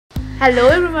Hello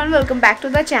everyone, welcome back to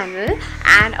the channel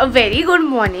and a very good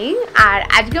morning. আর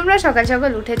আজকে আমরা সকাল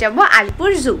সকাল উঠে যাব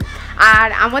আলিপুর জু আর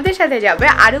আমাদের সাথে যাবে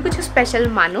আরো কিছু স্পেশাল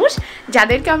মানুষ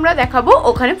যাদেরকে আমরা দেখাবো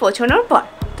ওখানে পৌঁছানোর পর।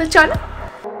 তো চলো।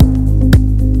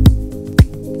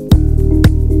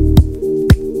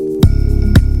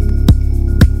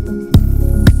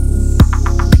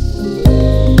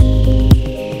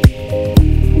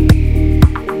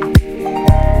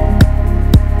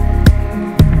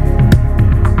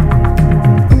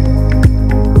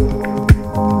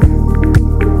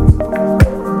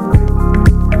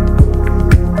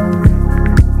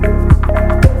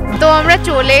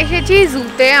 চলে এসেছি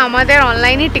জুতে। আমাদের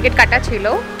অনলাইনে টিকিট কাটা ছিল,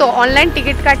 তো অনলাইন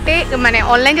টিকিট কাটে মানে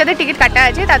অনলাইন যাদের টিকিট কাটা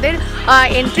আছে তাদের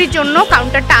এন্ট্রির জন্য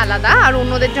কাউন্টারটা আলাদা, আর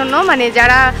অন্যদের জন্য মানে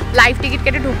যারা লাইভ টিকিট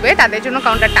কেটে ঢুকবে তাদের জন্য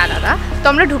কাউন্টারটা আলাদা। তো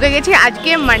আমরা ঢুকে গেছি।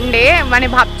 আজকে মানডে, মানে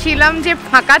ভাবছিলাম যে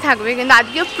ফাঁকা থাকবে, কিন্তু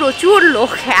আজকে প্রচুর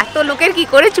লোক। এত লোকের কি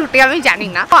করে ছুটে আমি জানি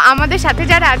না। তো আমাদের সাথে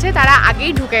যারা আছে তারা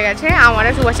আগেই ঢুকে গেছে, আমরা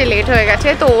সুবাসে লেট হয়ে গেছে,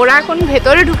 তো ওরা এখন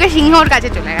ভেতরে ঢুকে সিংহর কাছে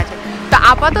চলে গেছে। তো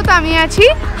আপাতত আমি আছি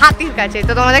হাতির কাছে,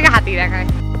 তো তোমাদেরকে হাতি দেখায়।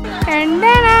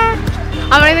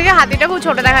 আমার এদিকে হাতিটা খুব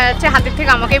ছোট দেখা যাচ্ছে, হাতির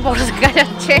থেকে আমাকেই বড় দেখা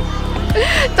যাচ্ছে,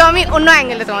 তো আমি অন্য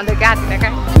অ্যাঙ্গেলে তোমাদেরকে হাতি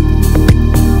দেখাই।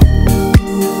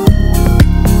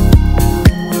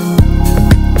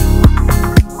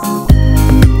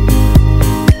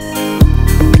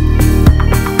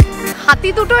 হাতি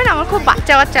দুটোই না আমার খুব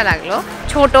বাচ্চা বাচ্চা লাগলো,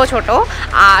 ছোট ছোট,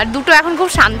 আর দুটো এখন খুব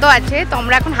শান্ত আছে। তো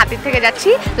আমরা এখন হাতির থেকে যাচ্ছি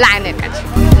লায়নের কাছে।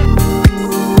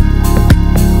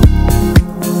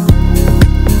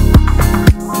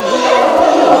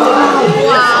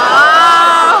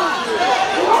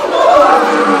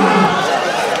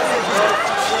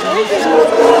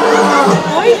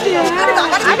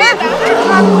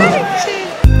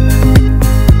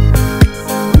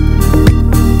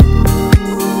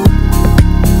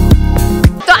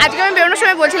 তো আজকে আমি বেরোনোর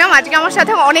সময় বলছিলাম আজকে আমার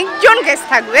সাথে অনেকজন গেস্ট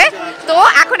থাকবে, তো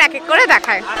এখন এক এক করে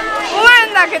দেখায়।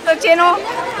 হুমায়ুনদাকে তো চেনো,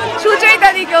 সুচরিতা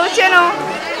দিকেও চেনো,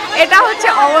 এটা হচ্ছে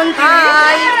অবন্তী,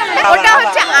 ওটা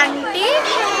হচ্ছে আন্টি,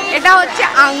 এটা হচ্ছে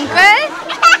আঙ্কেল,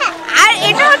 আর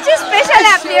এটা হচ্ছে স্পেশাল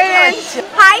অ্যাপিয়ারেন্স।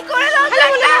 হাই করে দাও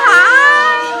তাহলে।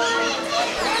 হাই,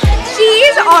 শি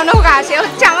ইজ অনঘা, সে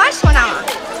হচ্ছে আমার সোনামা।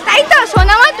 তাই তো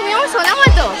সোনামা, তুমি আমার সোনামা।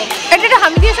 তো এটা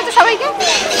হামিদিয়ার সাথে সবাইকে।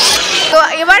 তো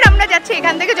এবার আমরা যাচ্ছি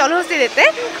এখান থেকে জলহস্তি দেখতে,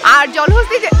 আর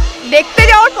জলহস্তি দেখতে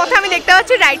যাওয়ার পথে আমি দেখতে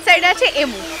পাচ্ছি রাইট সাইডে আছে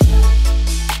এমু।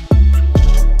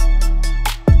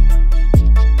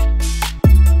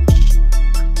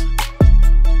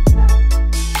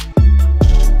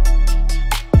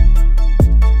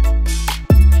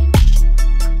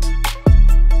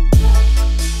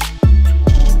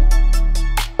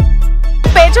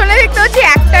 পেছনে দেখতে হচ্ছে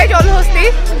একটাই জলহস্তি,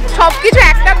 সবকিছু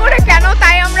একটা করে কেন,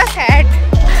 তাই আমরা স্যাড,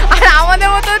 আর আমাদের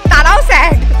মতো তারাও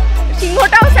স্যাড।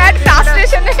 সিংহটাও স্যাড,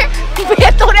 ফ্রাস্ট্রেশনে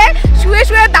ভেতরে শুয়ে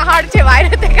শুয়ে দাঁড়াচ্ছে,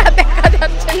 বাইরে থেকে দেখা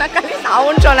যাচ্ছে না, খালি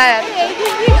সাউন্ড শোনা যাচ্ছে।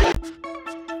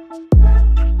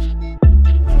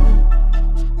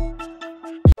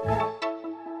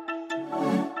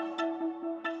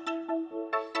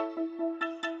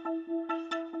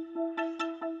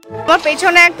 আমার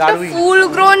পেছনে একটা ফুল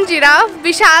গ্রোন জিরাফ,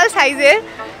 বিশাল সাইজের,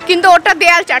 কিন্তু ওটা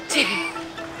দেয়াল চাটছে।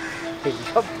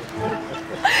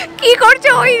 কি করছে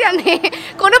ওই জানে,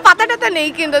 কোনো পাতা টাতা নেই,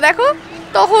 কিন্তু দেখো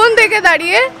তখন থেকে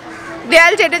দাঁড়িয়ে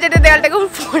দেয়াল চেটে চেটে দেয়ালটাকে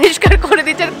পরিষ্কার করে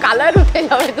দিচ্ছে, কালার উঠে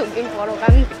যাবে দুদিন পর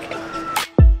ওখান থেকে।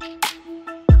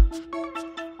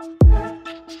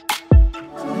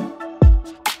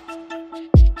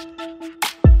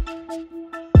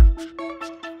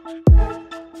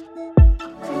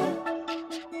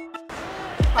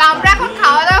 আমরা এখন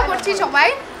খাওয়া দাওয়া করছি সবাই,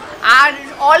 আর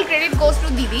অল ক্রেডিট গোস টু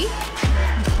দিদি,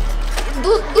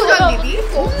 দুজন দিদি।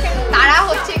 তারা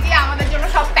হচ্ছে কি আমাদের জন্য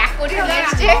সব প্যাক করে নিয়ে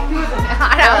এসছে,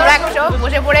 আর আমরা এখন সব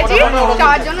বসে পড়েছি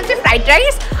খাওয়ার জন্য। হচ্ছে ফ্রাইড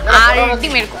রাইস আর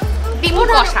ডিম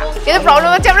কষা। কিন্তু প্রবলেম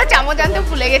হচ্ছে আমরা চামচ আনতে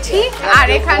ভুলে গেছি, আর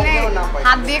এখানে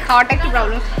হাত দিয়ে খাওয়াটা একটু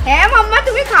প্রবলেম। হ্যাঁ মাম্মা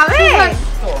তুমি খাবে,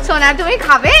 সোনা তুমি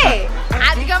খাবে।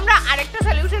 আজকে আমরা আরেকটা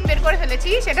সলিউশন বের করে ফেলেছি,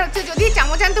 সেটা হচ্ছে যদি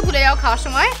চামচ আনতে ভুলে যাও খাওয়ার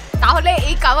সময়, তাহলে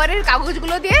এই কাভারের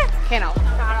কাগজগুলো দিয়ে খেয়ে নাও।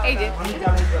 এই যে,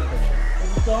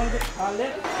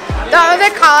 তো আমাদের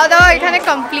খাওয়া দাওয়া এখানে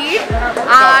কমপ্লিট,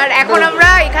 আর এখন আমরা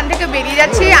এখান থেকে বেরিয়ে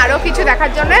যাচ্ছি আরো কিছু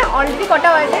দেখার জন্য। অলরেডি কটা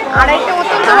বাজে? আড়াইটার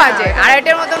মতন তো বাজে,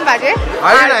 আড়াইটার মতন বাজে,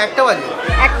 একটা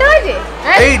বাজে,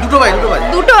 এই দুটো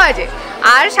বাজে,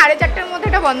 আর 4:30টার মধ্যে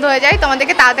এটা বন্ধ হয়ে যায়।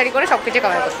 তোমাদেরকে তাড়াতাড়ি করে সবকিছু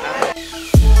কভার করতে হবে।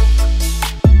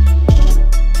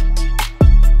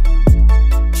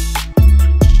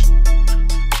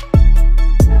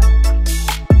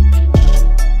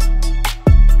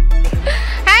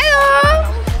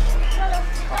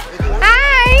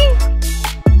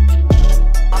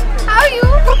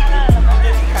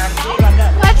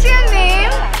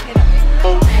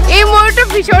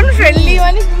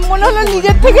 মনে হলো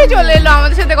নিজের থেকে চলে এলো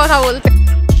আমাদের সাথে কথা বলতে।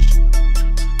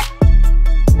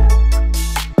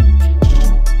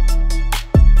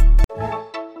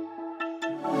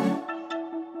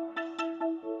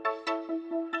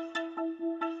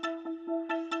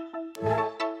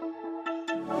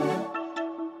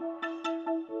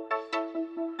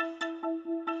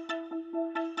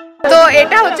 তো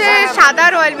এটা হচ্ছে সাদা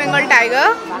রয়্যাল বেঙ্গল টাইগার,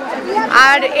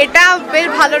 আর এটা বেশ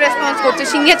ভালো রেসপন্স করছে,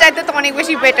 সিংহে চাইতে তো অনেক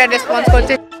বেশি বেটার রেসপন্স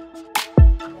করছে।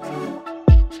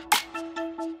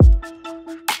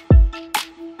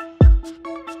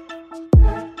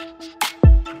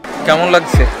 কেমন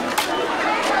লাগছে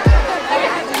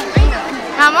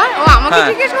আমার? ও আমাকে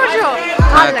জিজ্ঞেস করছো?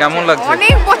 কেমন লাগছে?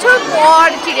 অনেক বছর পর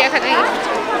চিড়িয়াখানায়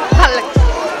ভালো লাগছে,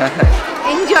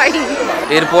 এনজয়।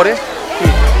 এরপরে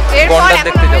এরপর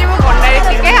এখন আমরা যাবো গন্ডারের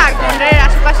দিকে, আর গন্ডারের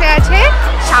আশেপাশে আছে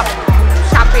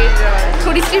সাপের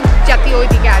সরীসৃপ জাতীয়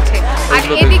ওইদিকে আছে, আর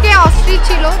এদিকে অস্ট্রিচ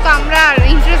ছিল, তো আমরা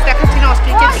ইন্টারেস্ট দেখাচ্ছি না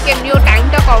অস্ট্রিচের দিকে, এমনিও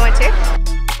টাইমটা কম আছে।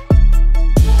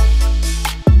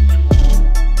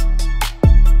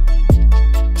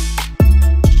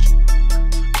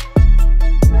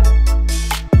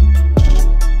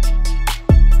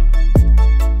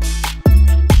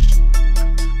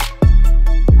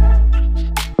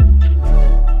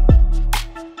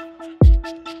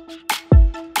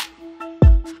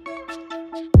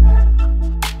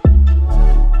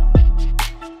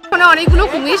 অনেকগুলো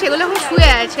কুমির, সেগুলো এখন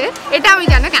শুয়ে আছে, এটা আমি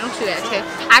জানি কেন শুয়ে আছে।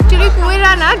 অ্যাকচুয়ালি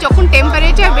কুমিররা না যখন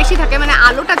টেম্পারেচার বেশি থাকে, মানে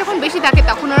আলোটা যখন বেশি থাকে,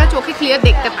 তখন ওরা চোখে ক্লিয়ার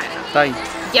দেখতে পায় না, তাই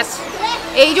ইয়েস,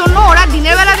 এই জন্য ওরা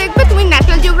দিনের বেলা দেখবে, তুমি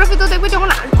ন্যাশনাল জিওগ্রাফিতেও দেখবে যখন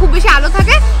খুব বেশি আলো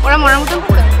থাকে ওরা মরার মতন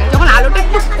পড়ে থাকে, যখন আলোটা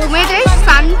একটু কমে যায়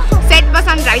সানসেট বা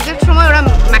সানরাইজের সময় ওরা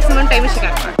ম্যাক্সিমাম টাইমে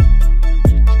শিকার করে।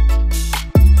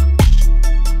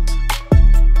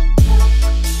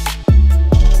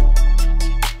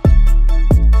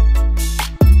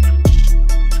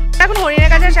 এখন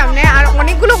হরিণের কাছে সামনে আর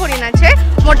অনেকগুলো হরিণ আছে,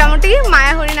 মোটামুটি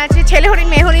মায়া হরিণ আছে, ছেলে হরিণ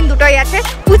মেয়ে হরিণ দুটোই আছে,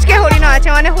 পুচকে হরিণও আছে,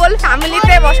 মানে হোল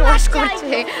ফ্যামিলিতে বসবাস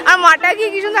করছে, আর মাটা গিয়ে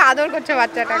কি সুন্দর আদর করছে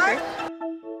বাচ্চাটাকে।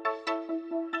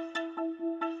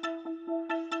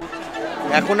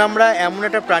 এখন আমরা এমন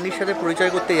একটা প্রাণীর সাথে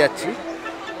পরিচয় করতে যাচ্ছি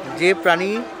যে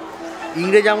প্রাণী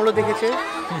ইংরেজ আমলও দেখেছে,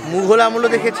 মুঘল আমলও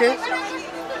দেখেছে,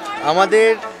 আমাদের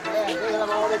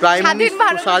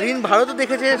স্বাধীন ভারতও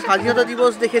দেখেছে, স্বাধীনতা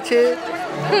দিবস দেখেছে,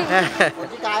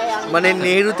 মানে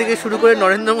নেহেরু থেকে শুরু করে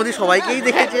নরেন্দ্র মোদী সবাইকেই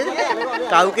দেখেছে,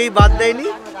 কাউকেই বাদ দেয়নি।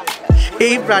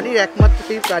 সেই প্রাণীর একমাত্র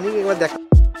সেই প্রাণী একবার দেখা।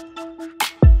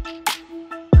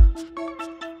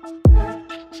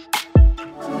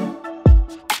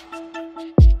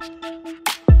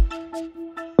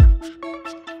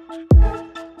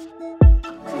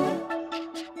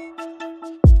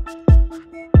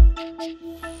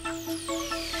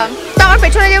 তো আমার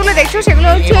পেছনে যেগুলো দেখছো সেগুলো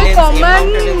হচ্ছে কমন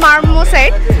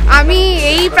মারমোসেট। আমি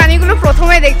এই প্রাণীগুলো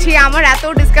প্রথমে দেখছি, আমার এত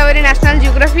ডিসকভারি ন্যাশনাল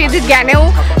জিওগ্রাফির জ্ঞানেও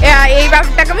এই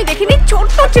ব্যাপারটাকে আমি দেখিনি।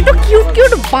 ছোট্ট ছোট কিউট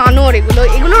কিউট বানর,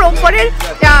 এগুলোর ওপরের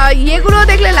ইয়েগুলো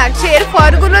দেখলে লাগছে, এর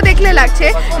ফরগুলো দেখলে লাগছে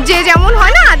যে যেমন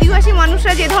হয় না আদিবাসী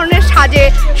মানুষরা যে ধরনের সাজে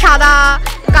সাদা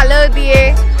কালার দিয়ে,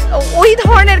 ওই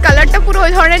ধরনের কালারটা পুরো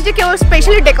ওই ধরনের যে কেউ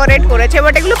স্পেশালি ডেকোরেট করেছে,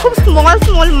 বাট এগুলো খুব small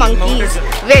small monkeys,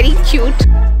 very cute.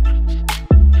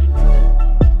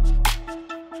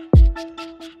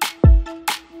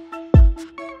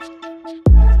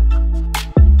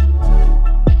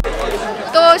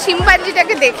 তো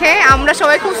শিম্পাঞ্জিটাকে দেখে আমরা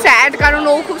সবাই খুব স্যাড, কারণ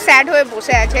ও খুব স্যাড হয়ে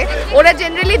বসে আছে। ওরা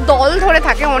জেনারেলি দল ধরে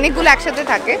থাকে, অনেকগুলো একসাথে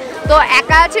থাকে, তো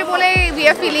একা আছে বলে we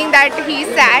are feeling that he is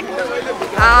sad.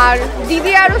 আর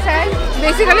দিদি আরও স্যাড।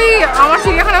 বেসিক্যালি আমার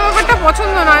চিড়িয়াখানা ব্যাপারটা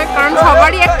পছন্দ নয়, কারণ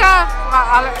সবারই একটা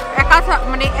একা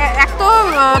মানে এক তো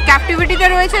ক্যাপটিভিটিতে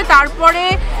রয়েছে, তারপরে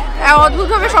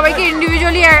অদ্ভুতভাবে সবাইকে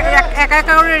ইন্ডিভিজুয়ালি একা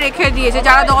একা করে রেখে দিয়েছে।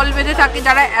 যারা দল বেঁধে থাকে,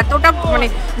 যারা এতটা মানে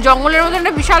জঙ্গলের মধ্যে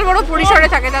একটা বিশাল বড় পরিসরে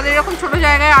থাকে, তাদের এরকম ছোটো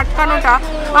জায়গায় আটকানোটা,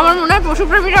 আমার মনে হয়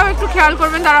পশুপ্রেমীরাও একটু খেয়াল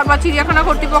করবেন তারা, বা চিড়িয়াখানা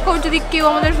কর্তৃপক্ষও যদি কেউ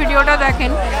আমাদের ভিডিওটা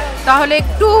দেখেন তাহলে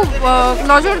একটু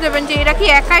নজর দেবেন যে এরা কি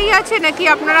একাই আছে নাকি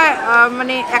আপনারা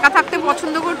মানে একা থাকতে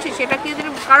পছন্দ করছে, সেটা কি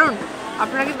কারণ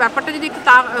আপনারা কি ব্যাপারটা যদি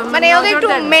মানে ওদের একটু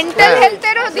মেন্টাল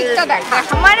হেলথেরও দিকটা দেখে।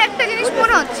 আমার একটা জিনিস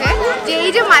মনে হচ্ছে যে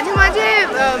এই যে মাঝে মাঝে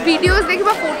ভিডিওস দেখি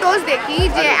বা ফটোস দেখি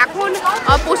যে এখন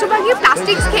পশু পাখি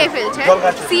প্লাস্টিক্স খেয়ে ফেলছে,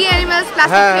 সি অ্যানিমালস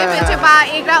প্লাস্টিক খেয়ে ফেলছে, বা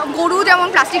এরা গরু যেমন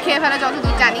প্লাস্টিক খেয়ে ফেলে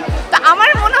যতদূর জানি। তো আমার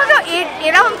মনে হলো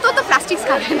এরা অন্তত প্লাস্টিক্স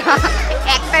খাবে না,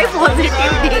 একটাই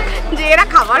পজিটিভ দিক যে এরা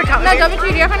খাবার খাবে না। তবে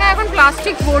চিড়িয়াখানায় এখন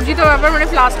প্লাস্টিক বর্জিত ব্যাপার, মানে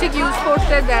প্লাস্টিক ইউজ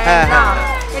করতে দেয় না,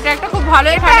 এটা একটা খুব ভালো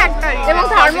একটা। এবং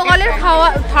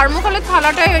থার্মোকলের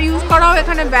থালাটা ইউজ করাও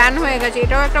এখানে ব্যান হয়ে গেছে,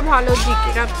 এটাও একটা ভালো দিক,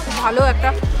 এটা ভালো একটা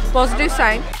পজিটিভ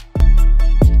সাইন।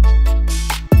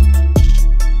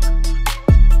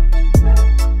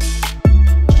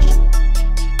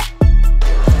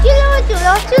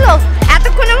 দেওয়া হচ্ছিল,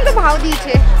 এতক্ষণে আমাকে ভাও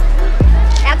দিয়েছে,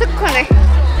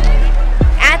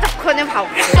 এতক্ষণে ভাও।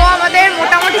 তো আমাদের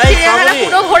মোটামুটি চিড়িয়াখানা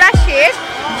পুরো ঘোরা শেষ।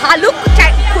 ভালুক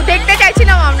দেখতে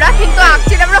চাইছিলাম আমরা, কিন্তু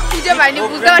অ্যাকচুয়ালি আমরা খুঁজে পাইনি,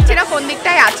 বুঝতে পারছি না কোন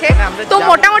দিকটায় আছে। তো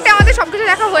মোটামুটি আমাদের সবকিছু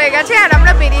দেখা হয়ে গেছে আর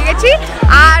আমরা বেরিয়ে গেছি।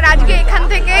 আর আজকে এখান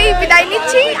থেকেই বিদায়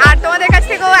নিচ্ছি আর তোমাদের কাছ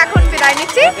থেকেও এখন বিদায়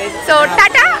নিচ্ছি। তো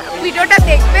টাটা, ভিডিওটা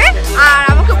দেখবে আর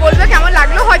আমাকে বলবে কেমন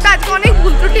লাগলো। হয়তো আজকে অনেক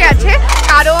ভুল ত্রুটি আছে,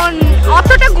 কারণ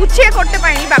অতটা গুছিয়ে করতে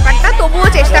পারিনি ব্যাপারটা, তবুও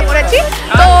চেষ্টা করেছি।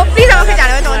 তো প্লিজ আমাকে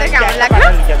জানাবে তোমাদের কেমন